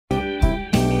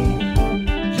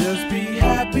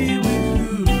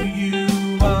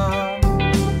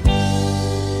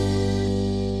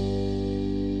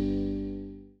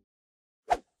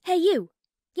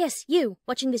Yes, you,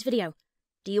 watching this video.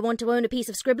 Do you want to own a piece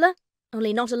of Scribbler?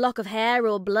 Only not a lock of hair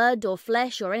or blood or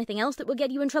flesh or anything else that will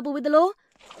get you in trouble with the law?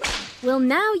 Well,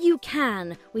 now you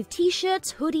can, with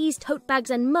t-shirts, hoodies, tote bags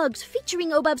and mugs featuring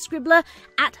Obab Scribbler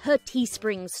at her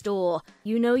TeeSpring store.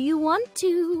 You know you want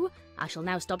to. I shall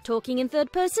now stop talking in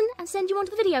third person and send you on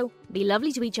to the video. Be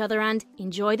lovely to each other and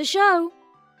enjoy the show.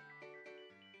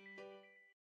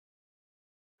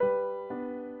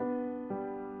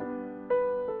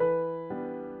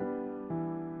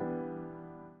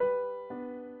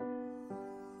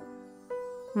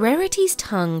 Rarity's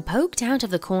tongue poked out of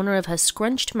the corner of her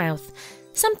scrunched mouth,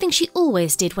 something she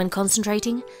always did when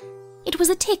concentrating. It was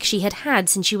a tic she had had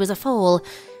since she was a foal,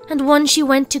 and one she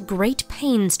went to great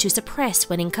pains to suppress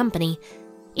when in company.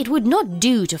 It would not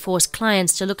do to force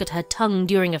clients to look at her tongue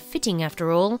during a fitting,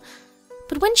 after all.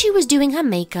 But when she was doing her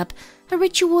makeup, a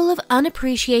ritual of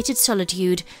unappreciated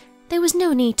solitude, there was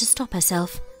no need to stop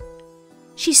herself.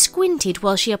 She squinted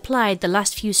while she applied the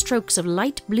last few strokes of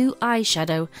light blue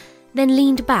eyeshadow, then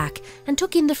leaned back and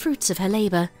took in the fruits of her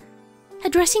labour. Her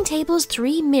dressing table's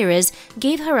 3 mirrors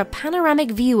gave her a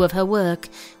panoramic view of her work,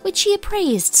 which she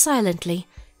appraised silently.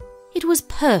 It was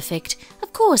perfect,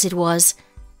 of course it was.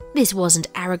 This wasn't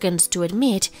arrogance to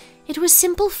admit, it was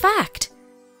simple fact.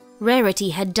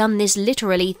 Rarity had done this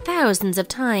literally thousands of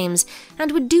times,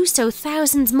 and would do so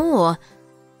thousands more.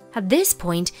 At this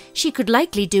point, she could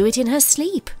likely do it in her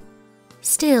sleep.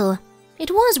 Still, it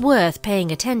was worth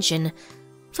paying attention.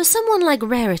 For someone like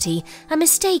Rarity, a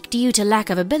mistake due to lack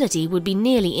of ability would be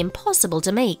nearly impossible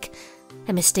to make.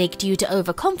 A mistake due to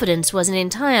overconfidence was an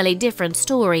entirely different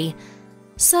story.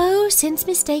 So, since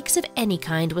mistakes of any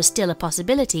kind were still a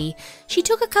possibility, she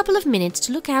took a couple of minutes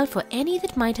to look out for any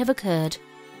that might have occurred.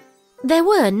 There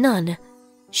were none.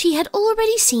 She had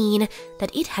already seen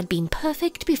that it had been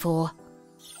perfect before.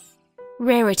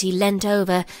 Rarity leant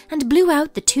over and blew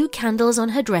out the 2 candles on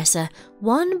her dresser,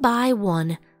 one by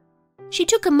one. She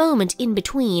took a moment in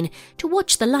between to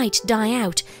watch the light die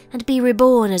out and be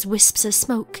reborn as wisps of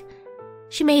smoke.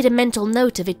 She made a mental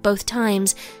note of it both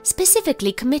times,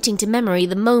 specifically committing to memory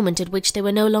the moment at which they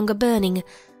were no longer burning.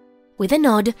 With a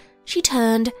nod, she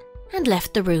turned and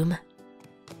left the room.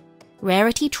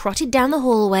 Rarity trotted down the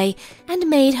hallway and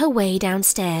made her way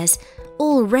downstairs,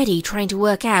 already trying to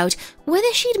work out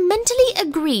whether she'd mentally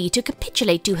agree to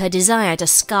capitulate to her desire to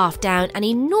scarf down an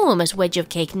enormous wedge of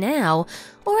cake now,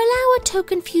 or allow a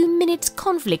token few minutes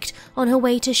conflict on her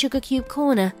way to Sugar Cube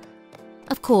Corner.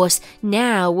 Of course,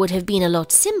 now would have been a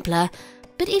lot simpler,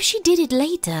 but if she did it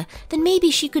later, then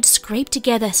maybe she could scrape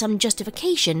together some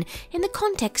justification in the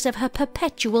context of her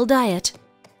perpetual diet.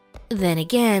 Then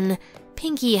again,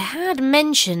 Pinkie had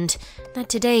mentioned that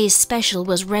today's special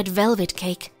was red velvet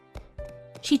cake.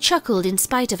 She chuckled in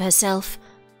spite of herself.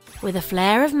 With a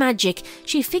flare of magic,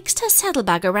 she fixed her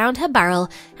saddlebag around her barrel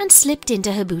and slipped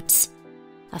into her boots.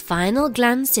 A final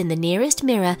glance in the nearest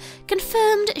mirror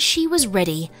confirmed she was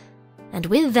ready, and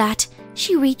with that,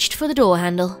 she reached for the door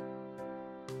handle.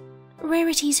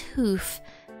 Rarity's hoof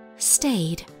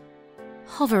stayed,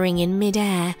 hovering in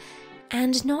mid-air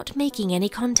and not making any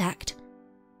contact.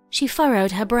 She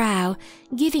furrowed her brow,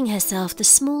 giving herself the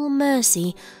small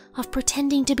mercy of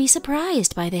pretending to be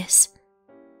surprised by this.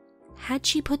 Had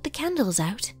she put the candles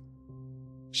out?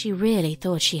 She really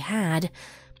thought she had,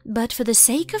 but for the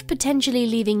sake of potentially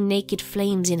leaving naked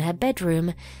flames in her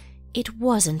bedroom, it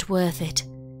wasn't worth it.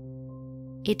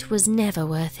 It was never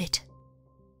worth it.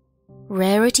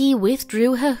 Rarity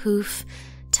withdrew her hoof,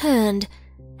 turned,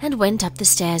 and went up the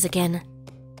stairs again.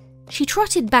 She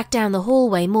trotted back down the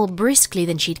hallway more briskly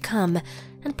than she'd come,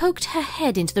 and poked her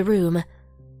head into the room.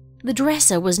 The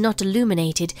dresser was not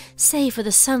illuminated, save for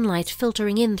the sunlight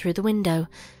filtering in through the window,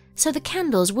 so the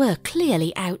candles were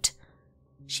clearly out.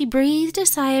 She breathed a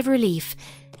sigh of relief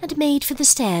and made for the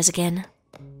stairs again.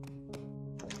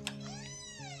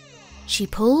 She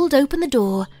pulled open the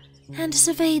door and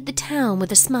surveyed the town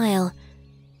with a smile.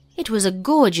 It was a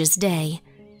gorgeous day.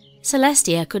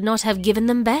 Celestia could not have given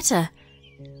them better.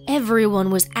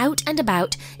 Everyone was out and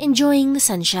about, enjoying the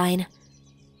sunshine.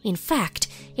 In fact,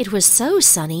 it was so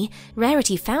sunny,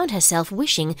 Rarity found herself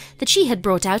wishing that she had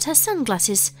brought out her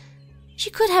sunglasses. She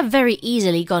could have very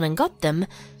easily gone and got them.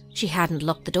 She hadn't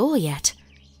locked the door yet.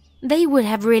 They would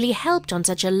have really helped on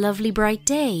such a lovely bright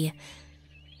day.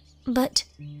 But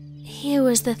here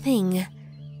was the thing.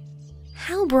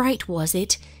 How bright was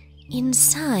it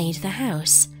inside the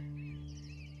house?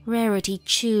 Rarity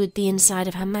chewed the inside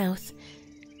of her mouth.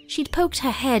 She'd poked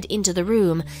her head into the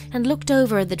room and looked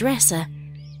over at the dresser.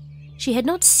 She had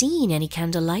not seen any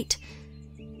candlelight,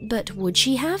 but would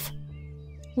she have?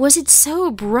 Was it so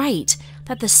bright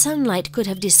that the sunlight could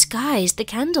have disguised the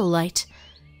candlelight?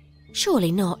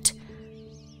 Surely not.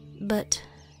 But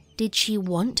did she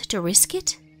want to risk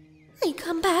it? I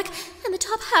come back, and the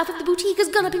top half of the boutique has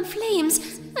gone up in flames,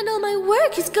 and all my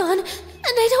work is gone, and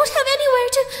I don't have anywhere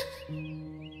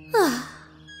to... Ah.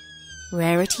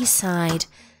 Rarity sighed.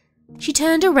 She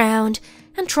turned around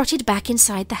and trotted back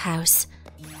inside the house.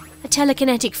 A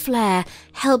telekinetic flare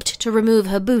helped to remove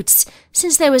her boots,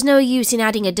 since there was no use in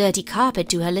adding a dirty carpet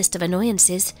to her list of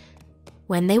annoyances.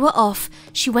 When they were off,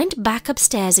 she went back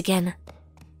upstairs again.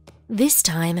 This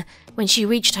time, when she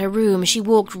reached her room, she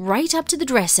walked right up to the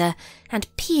dresser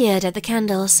and peered at the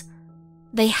candles.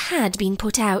 They had been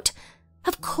put out.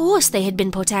 Of course they had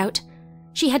been put out.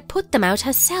 She had put them out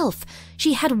herself.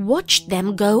 She had watched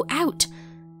them go out.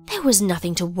 There was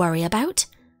nothing to worry about.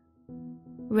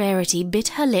 Rarity bit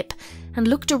her lip and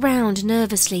looked around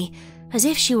nervously, as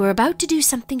if she were about to do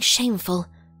something shameful.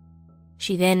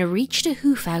 She then reached a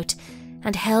hoof out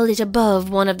and held it above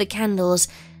one of the candles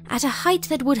at a height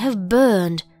that would have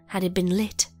burned had it been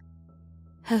lit.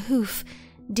 Her hoof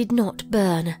did not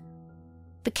burn.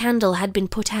 The candle had been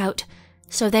put out,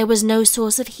 so there was no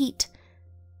source of heat.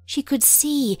 She could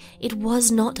see it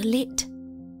was not lit.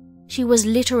 She was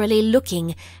literally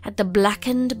looking at the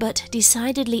blackened but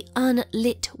decidedly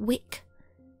unlit wick.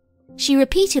 She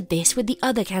repeated this with the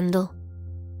other candle.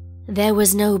 There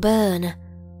was no burn.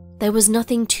 There was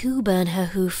nothing to burn her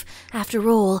hoof, after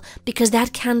all, because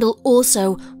that candle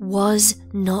also was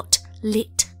not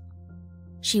lit.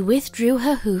 She withdrew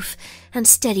her hoof and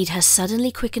steadied her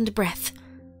suddenly quickened breath.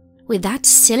 With that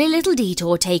silly little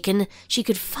detour taken, she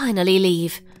could finally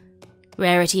leave.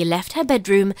 Rarity left her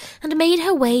bedroom and made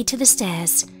her way to the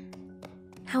stairs.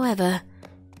 However,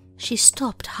 she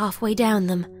stopped halfway down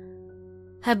them.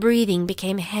 Her breathing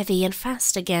became heavy and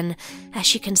fast again as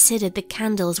she considered the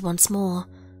candles once more.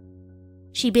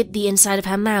 She bit the inside of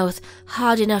her mouth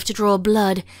hard enough to draw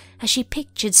blood as she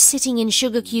pictured sitting in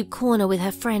Sugar Cube Corner with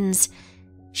her friends.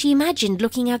 She imagined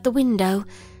looking out the window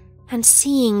and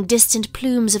seeing distant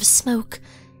plumes of smoke,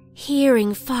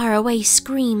 hearing faraway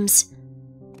screams.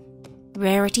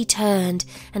 Rarity turned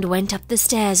and went up the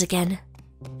stairs again.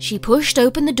 She pushed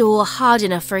open the door hard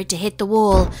enough for it to hit the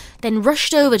wall, then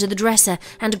rushed over to the dresser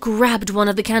and grabbed one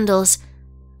of the candles.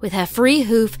 With her free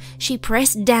hoof, she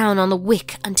pressed down on the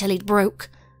wick until it broke.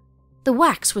 The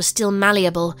wax was still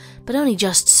malleable, but only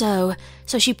just so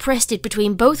she pressed it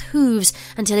between both hooves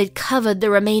until it covered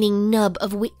the remaining nub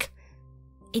of wick.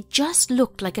 It just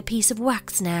looked like a piece of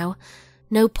wax now.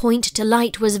 No point to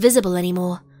light was visible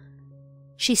anymore.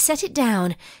 She set it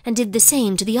down and did the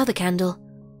same to the other candle.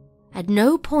 At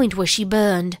no point was she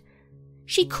burned.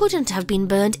 She couldn't have been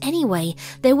burned anyway.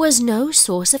 There was no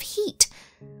source of heat.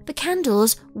 The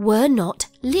candles were not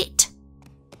lit.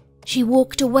 She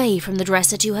walked away from the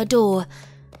dresser to her door.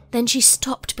 Then she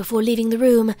stopped before leaving the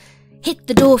room, hit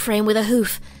the doorframe with a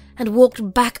hoof, and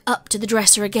walked back up to the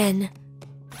dresser again.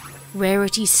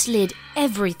 Rarity slid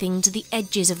everything to the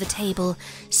edges of the table,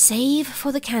 save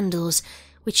for the candles,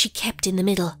 which she kept in the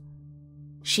middle.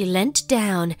 She leant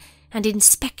down and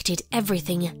inspected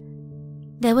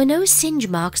everything. There were no singe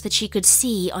marks that she could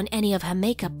see on any of her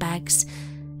makeup bags.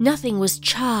 Nothing was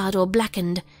charred or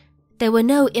blackened. There were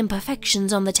no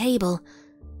imperfections on the table.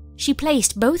 She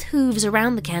placed both hooves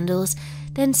around the candles,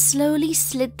 then slowly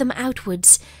slid them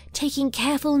outwards, taking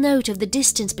careful note of the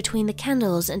distance between the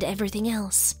candles and everything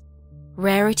else.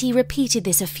 Rarity repeated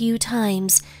this a few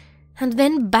times, and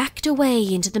then backed away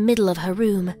into the middle of her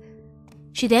room.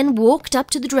 She then walked up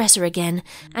to the dresser again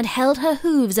and held her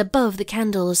hooves above the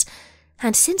candles,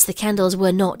 and since the candles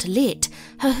were not lit,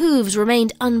 her hooves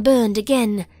remained unburned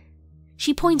again.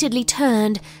 She pointedly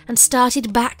turned and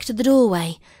started back to the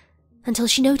doorway, until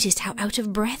she noticed how out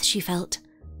of breath she felt.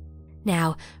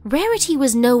 Now, Rarity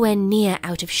was nowhere near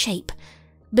out of shape,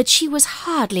 but she was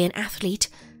hardly an athlete.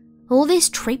 All this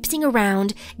traipsing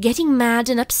around, getting mad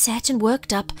and upset and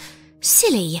worked up,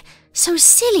 silly, so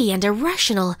silly and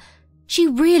irrational. She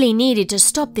really needed to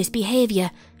stop this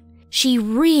behavior. She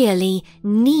really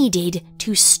needed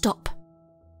to stop.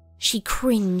 She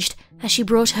cringed as she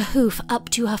brought her hoof up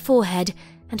to her forehead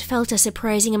and felt a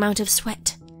surprising amount of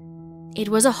sweat. It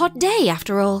was a hot day,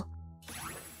 after all.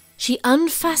 She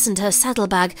unfastened her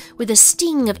saddlebag with a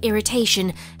sting of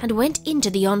irritation and went into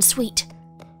the ensuite.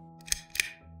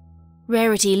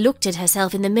 Rarity looked at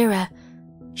herself in the mirror.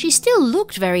 She still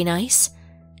looked very nice.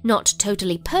 Not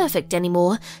totally perfect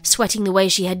anymore. Sweating the way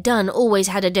she had done always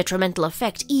had a detrimental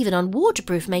effect even on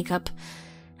waterproof makeup,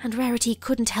 and Rarity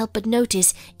couldn't help but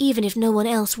notice even if no one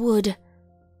else would.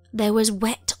 There was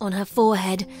wet on her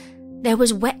forehead. There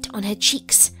was wet on her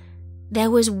cheeks. There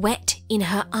was wet in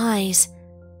her eyes.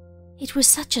 It was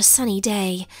such a sunny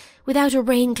day, without a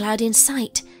rain cloud in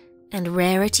sight, And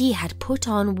Rarity had put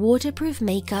on waterproof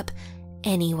makeup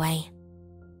anyway.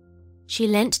 She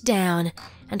leant down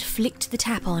and flicked the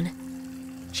tap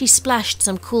on. She splashed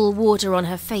some cool water on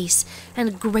her face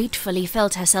and gratefully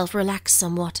felt herself relax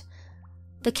somewhat.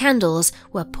 The candles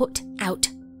were put out.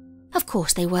 Of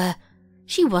course they were.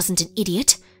 She wasn't an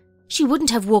idiot. She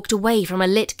wouldn't have walked away from a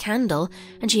lit candle,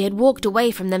 and she had walked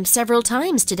away from them several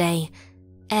times today.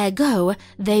 Ergo,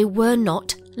 they were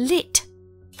not lit.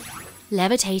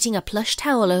 Levitating a plush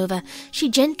towel over, she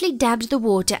gently dabbed the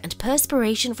water and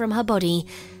perspiration from her body,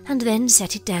 and then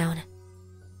set it down.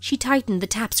 She tightened the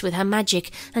taps with her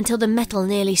magic until the metal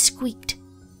nearly squeaked.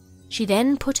 She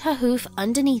then put her hoof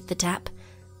underneath the tap.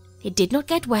 It did not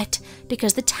get wet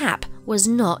because the tap was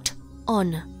not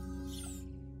on.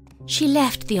 She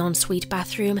left the ensuite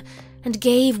bathroom and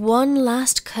gave one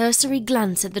last cursory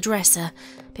glance at the dresser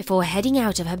before heading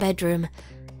out of her bedroom,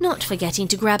 not forgetting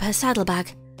to grab her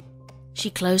saddlebag. She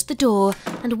closed the door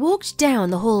and walked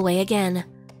down the hallway again.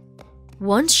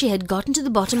 Once she had gotten to the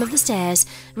bottom of the stairs,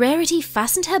 Rarity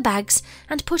fastened her bags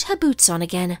and put her boots on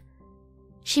again.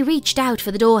 She reached out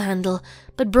for the door handle,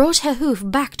 but brought her hoof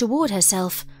back toward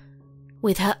herself.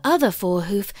 With her other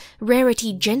forehoof,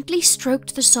 Rarity gently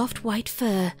stroked the soft white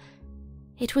fur.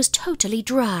 It was totally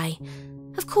dry.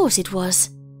 Of course it was.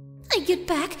 I get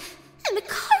back, and the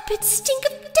carpets stink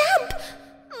of damp.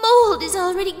 Mold is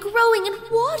already growing and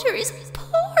water is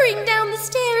pouring down the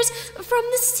stairs from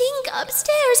the sink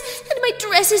upstairs, and my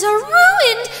dresses are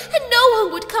ruined, and no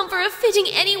one would come for a fitting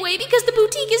anyway because the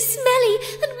boutique is smelly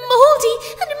and moldy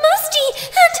and musty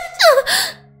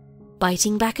and...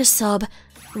 Biting back a sob,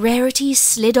 Rarity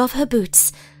slid off her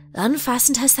boots,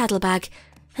 unfastened her saddlebag,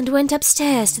 and went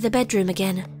upstairs to the bedroom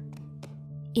again.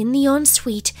 In the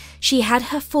ensuite, she had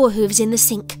her forehooves in the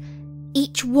sink.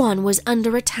 Each one was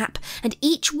under a tap, and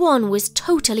each one was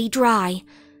totally dry.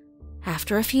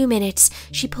 After a few minutes,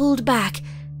 she pulled back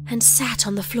and sat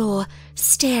on the floor,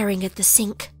 staring at the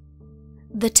sink.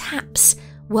 The taps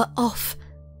were off.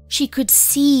 She could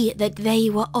see that they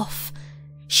were off.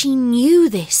 She knew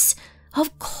this.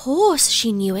 Of course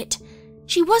she knew it.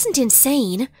 She wasn't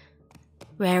insane.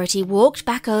 Rarity walked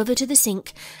back over to the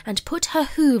sink and put her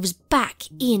hooves back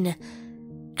in,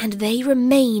 and they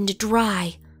remained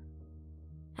dry.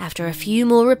 After a few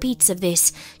more repeats of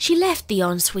this, she left the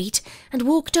ensuite and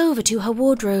walked over to her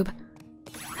wardrobe.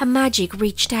 Her magic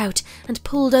reached out and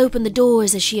pulled open the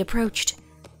doors as she approached.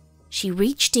 She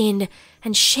reached in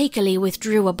and shakily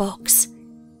withdrew a box.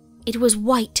 It was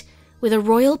white with a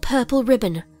royal purple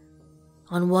ribbon.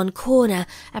 On one corner,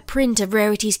 a print of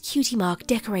Rarity's cutie mark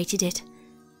decorated it.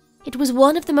 It was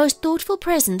one of the most thoughtful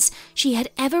presents she had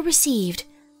ever received,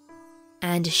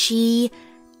 and she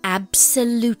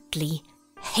absolutely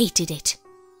hated it.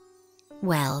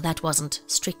 Well, that wasn't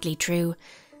strictly true.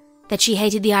 That she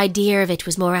hated the idea of it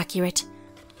was more accurate.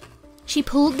 She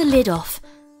pulled the lid off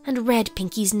and read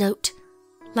Pinkie's note,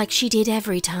 like she did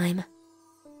every time.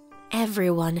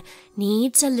 Everyone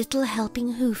needs a little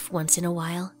helping hoof once in a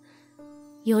while.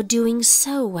 You're doing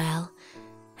so well,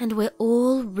 and we're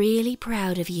all really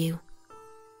proud of you.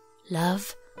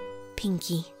 Love,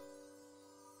 Pinkie.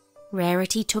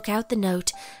 Rarity took out the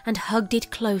note and hugged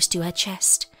it close to her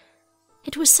chest.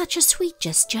 It was such a sweet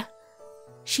gesture.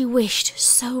 She wished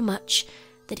so much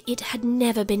that it had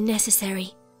never been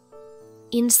necessary.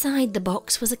 Inside the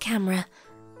box was a camera.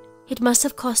 It must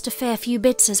have cost a fair few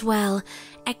bits as well,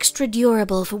 extra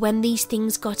durable for when these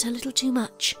things got a little too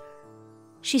much.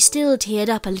 She still teared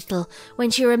up a little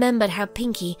when she remembered how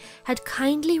Pinkie had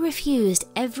kindly refused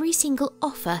every single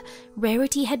offer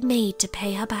Rarity had made to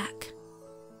pay her back.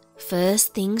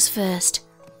 First things first.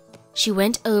 She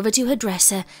went over to her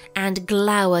dresser and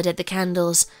glowered at the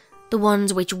candles, the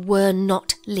ones which were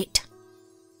not lit.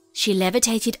 She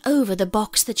levitated over the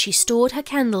box that she stored her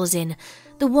candles in,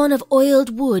 the one of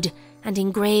oiled wood and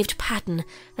engraved pattern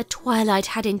that Twilight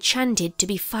had enchanted to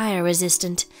be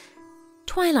fire-resistant.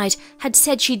 Twilight had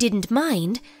said she didn't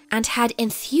mind, and had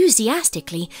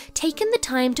enthusiastically taken the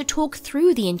time to talk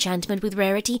through the enchantment with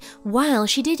Rarity while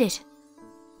she did it.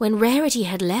 When Rarity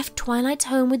had left Twilight's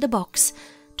home with the box,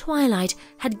 Twilight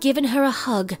had given her a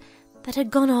hug that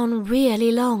had gone on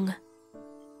really long.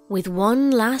 With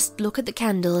one last look at the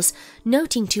candles,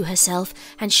 noting to herself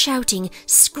and shouting,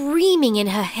 screaming in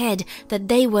her head that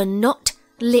they were not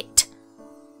lit,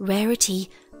 Rarity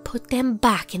put them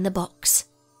back in the box.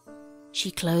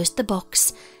 She closed the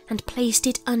box and placed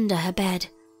it under her bed.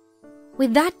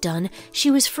 With that done,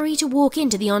 she was free to walk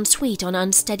into the ensuite on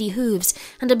unsteady hooves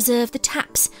and observe the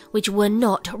taps, which were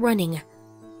not running.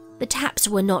 The taps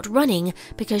were not running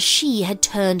because she had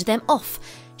turned them off.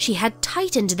 She had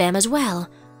tightened them as well.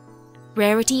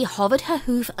 Rarity hovered her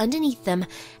hoof underneath them,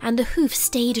 and the hoof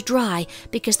stayed dry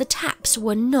because the taps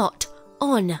were not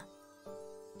on.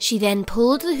 She then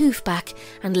pulled the hoof back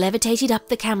and levitated up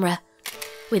the camera.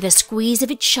 With a squeeze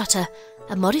of its shutter,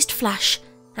 a modest flash,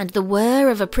 and the whir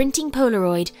of a printing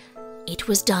Polaroid, it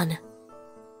was done.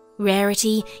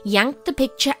 Rarity yanked the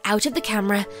picture out of the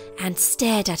camera and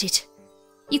stared at it.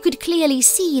 You could clearly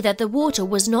see that the water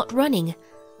was not running.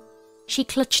 She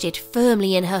clutched it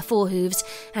firmly in her forehooves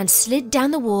and slid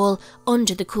down the wall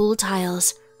onto the cool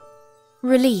tiles.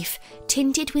 Relief,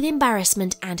 tinted with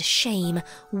embarrassment and shame,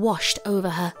 washed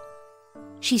over her.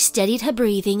 She steadied her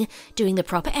breathing, doing the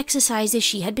proper exercises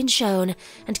she had been shown,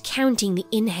 and counting the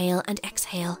inhale and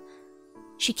exhale.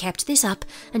 She kept this up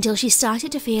until she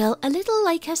started to feel a little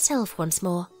like herself once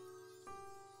more.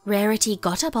 Rarity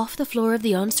got up off the floor of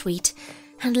the ensuite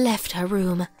and left her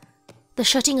room. The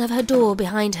shutting of her door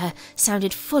behind her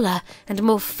sounded fuller and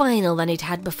more final than it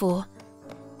had before.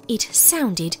 It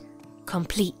sounded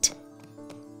complete.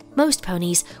 Most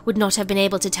ponies would not have been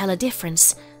able to tell a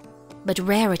difference, but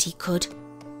Rarity could.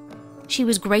 She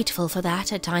was grateful for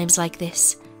that at times like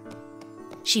this.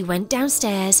 She went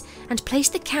downstairs and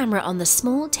placed the camera on the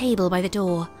small table by the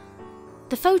door.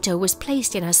 The photo was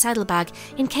placed in her saddlebag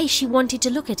in case she wanted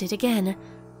to look at it again.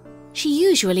 She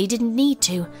usually didn't need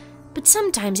to, but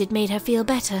sometimes it made her feel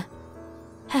better.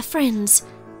 Her friends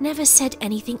never said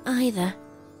anything either.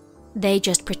 They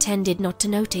just pretended not to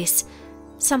notice,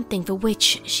 something for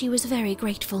which she was very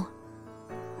grateful.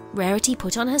 Rarity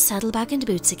put on her saddlebag and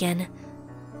boots again.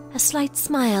 A slight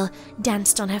smile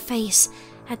danced on her face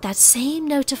at that same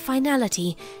note of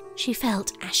finality she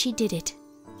felt as she did it.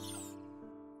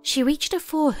 She reached a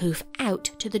forehoof out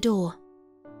to the door.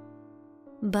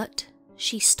 But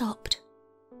she stopped.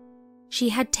 She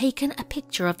had taken a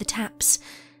picture of the taps,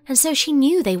 and so she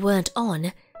knew they weren't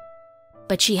on.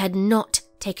 But she had not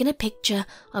taken a picture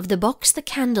of the box the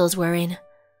candles were in.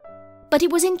 But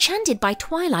it was enchanted by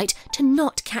twilight to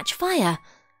not catch fire.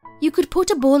 You could put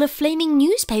a ball of flaming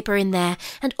newspaper in there,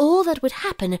 and all that would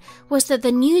happen was that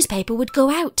the newspaper would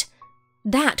go out.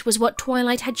 That was what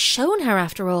twilight had shown her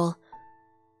after all.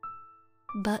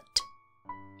 But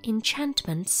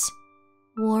enchantments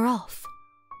wore off.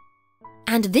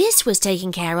 And this was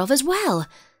taken care of as well.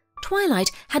 Twilight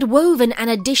had woven an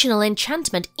additional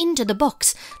enchantment into the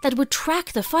box that would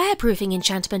track the fireproofing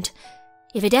enchantment.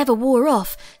 If it ever wore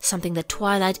off, something that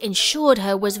Twilight ensured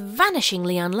her was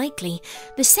vanishingly unlikely,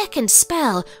 the second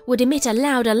spell would emit a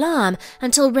loud alarm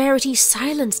until Rarity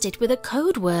silenced it with a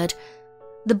code word.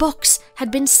 The box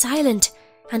had been silent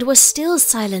and was still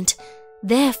silent,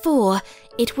 therefore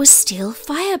it was still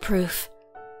fireproof.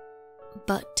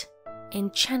 But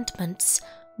enchantments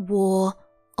wore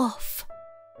off.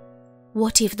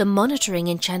 What if the monitoring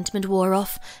enchantment wore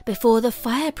off before the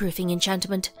fireproofing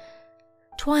enchantment?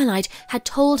 Twilight had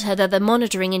told her that the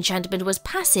monitoring enchantment was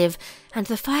passive and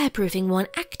the fireproofing one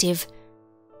active.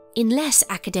 In less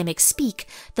academic speak,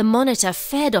 the monitor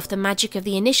fed off the magic of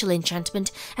the initial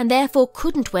enchantment and therefore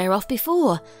couldn't wear off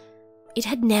before. It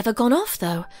had never gone off,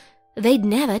 though. They'd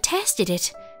never tested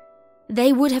it.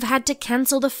 They would have had to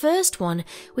cancel the first one,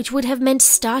 which would have meant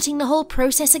starting the whole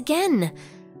process again.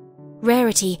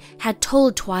 Rarity had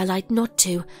told Twilight not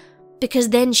to, because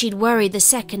then she'd worried the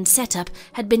second setup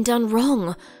had been done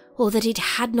wrong, or that it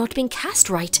had not been cast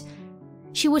right.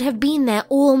 She would have been there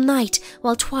all night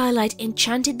while Twilight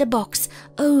enchanted the box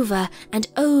over and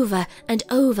over and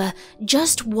over,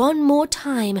 just one more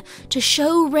time, to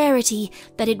show Rarity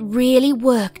that it really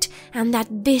worked, and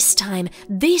that this time,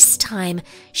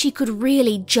 she could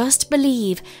really just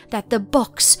believe that the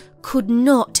box could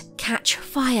not catch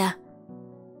fire.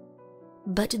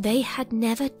 But they had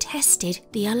never tested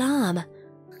the alarm.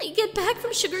 I get back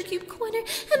from Sugar Cube Corner,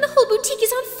 and the whole boutique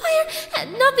is on fire,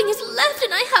 and nothing is left,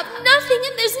 and I have nothing,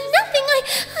 and there's nothing,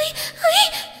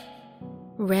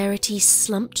 Rarity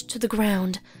slumped to the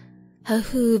ground. Her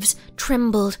hooves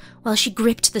trembled while she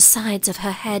gripped the sides of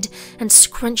her head and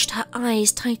scrunched her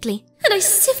eyes tightly. And I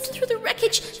sift through the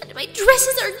wreckage, and my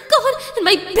dresses are gone, and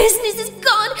my business is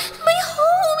gone, and my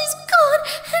home is gone,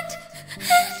 and...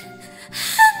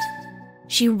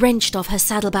 She wrenched off her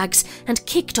saddlebags and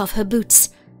kicked off her boots.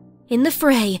 In the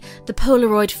fray, the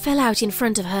Polaroid fell out in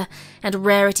front of her, and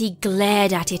Rarity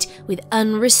glared at it with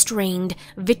unrestrained,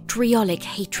 vitriolic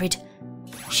hatred.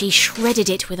 She shredded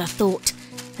it with a thought,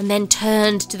 and then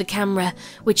turned to the camera,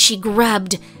 which she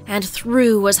grabbed and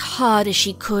threw as hard as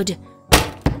she could.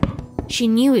 She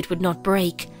knew it would not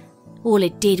break. All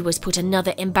it did was put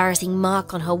another embarrassing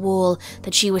mark on her wall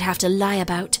that she would have to lie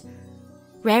about.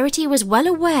 Rarity was well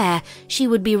aware she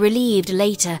would be relieved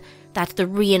later that the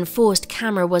reinforced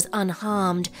camera was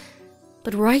unharmed,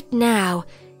 but right now,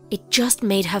 it just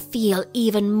made her feel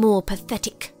even more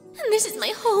pathetic. And this is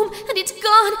my home, and it's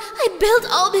gone. I built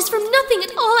all this from nothing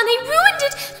at all, and I ruined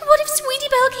it. And what if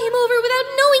Sweetie Belle came over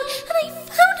without knowing, and I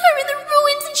found her in the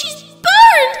ruins, and she's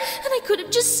burned? And I could have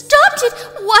just stopped it.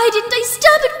 Why didn't I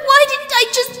stop it? Why didn't I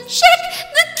just check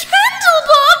the candle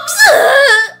box?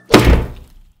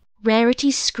 Rarity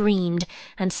screamed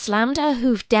and slammed her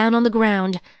hoof down on the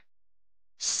ground.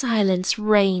 Silence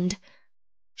reigned.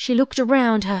 She looked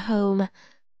around her home.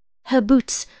 Her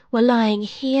boots were lying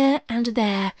here and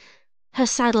there. Her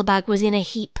saddlebag was in a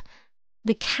heap.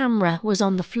 The camera was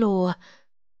on the floor.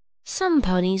 Some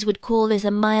ponies would call this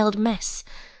a mild mess,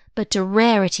 but to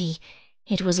Rarity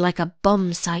it was like a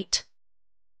bomb site.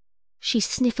 She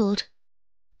sniffled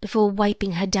before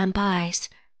wiping her damp eyes.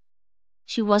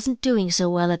 She wasn't doing so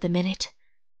well at the minute.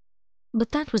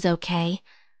 But that was okay.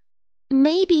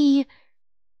 Maybe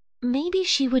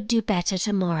she would do better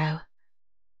tomorrow.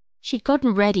 She'd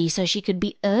gotten ready so she could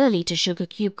be early to Sugar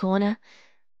Cube Corner.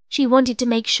 She wanted to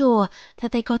make sure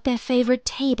that they got their favorite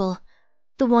table,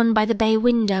 the one by the bay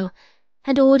window,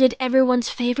 and ordered everyone's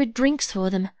favorite drinks for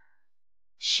them.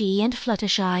 She and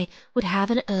Fluttershy would have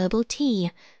an herbal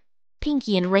tea.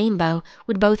 Pinkie and Rainbow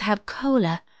would both have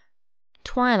cola.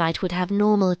 Twilight would have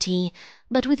normal tea,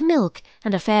 but with milk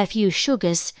and a fair few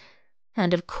sugars.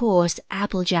 And of course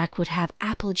Applejack would have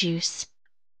apple juice.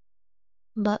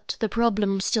 But the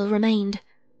problem still remained.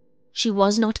 She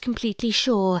was not completely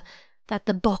sure that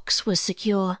the box was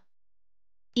secure.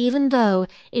 Even though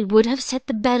it would have set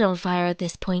the bed on fire at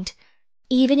this point,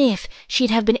 even if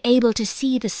she'd have been able to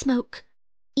see the smoke,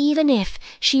 even if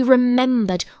she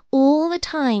remembered all the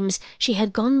times she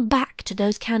had gone back to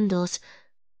those candles,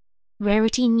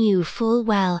 Rarity knew full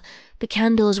well the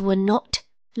candles were not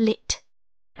lit,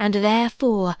 and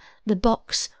therefore the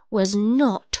box was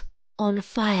not on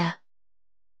fire.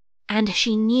 And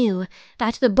she knew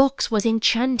that the box was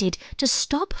enchanted to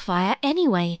stop fire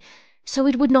anyway, so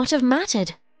it would not have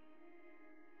mattered.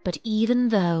 But even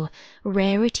though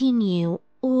Rarity knew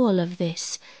all of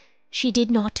this, she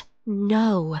did not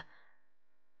know.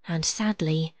 And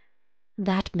sadly,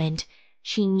 that meant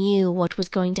she knew what was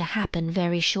going to happen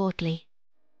very shortly.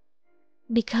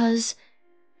 Because,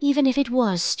 even if it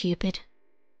was stupid,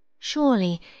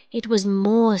 surely it was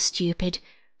more stupid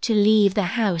to leave the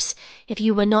house if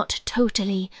you were not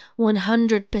totally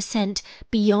 100%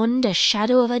 beyond a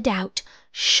shadow of a doubt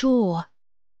sure.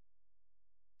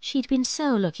 She'd been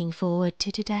so looking forward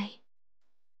to today.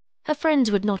 Her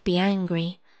friends would not be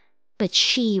angry, but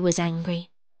she was angry.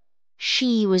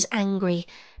 She was angry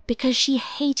because she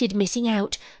hated missing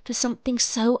out for something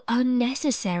so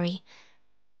unnecessary.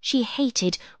 She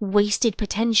hated wasted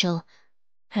potential,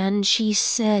 and she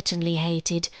certainly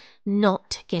hated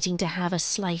not getting to have a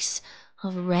slice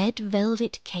of red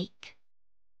velvet cake.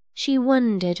 She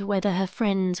wondered whether her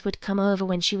friends would come over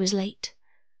when she was late.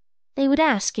 They would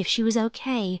ask if she was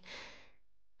okay,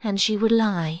 and she would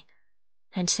lie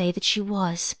and say that she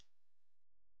was.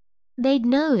 They'd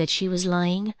know that she was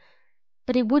lying,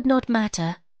 but it would not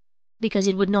matter, because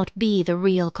it would not be the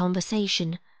real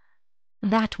conversation.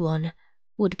 That one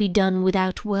would be done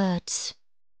without words.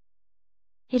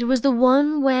 It was the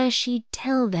one where she'd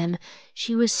tell them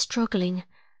she was struggling,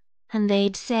 and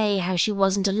they'd say how she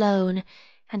wasn't alone,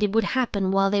 and it would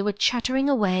happen while they were chattering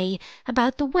away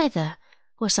about the weather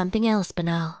or something else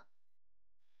banal.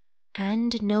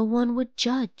 And no one would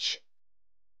judge.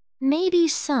 Maybe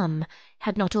some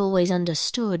had not always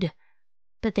understood,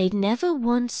 but they'd never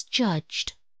once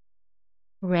judged.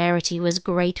 Rarity was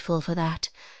grateful for that,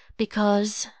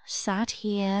 because, sat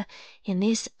here in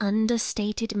this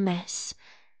understated mess,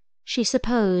 she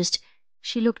supposed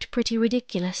she looked pretty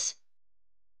ridiculous.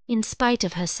 In spite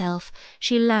of herself,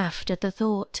 she laughed at the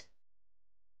thought.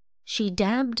 She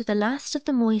dabbed the last of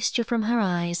the moisture from her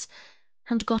eyes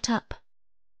and got up.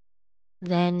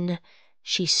 Then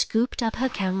she scooped up her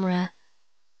camera,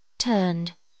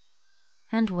 turned,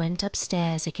 and went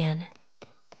upstairs again.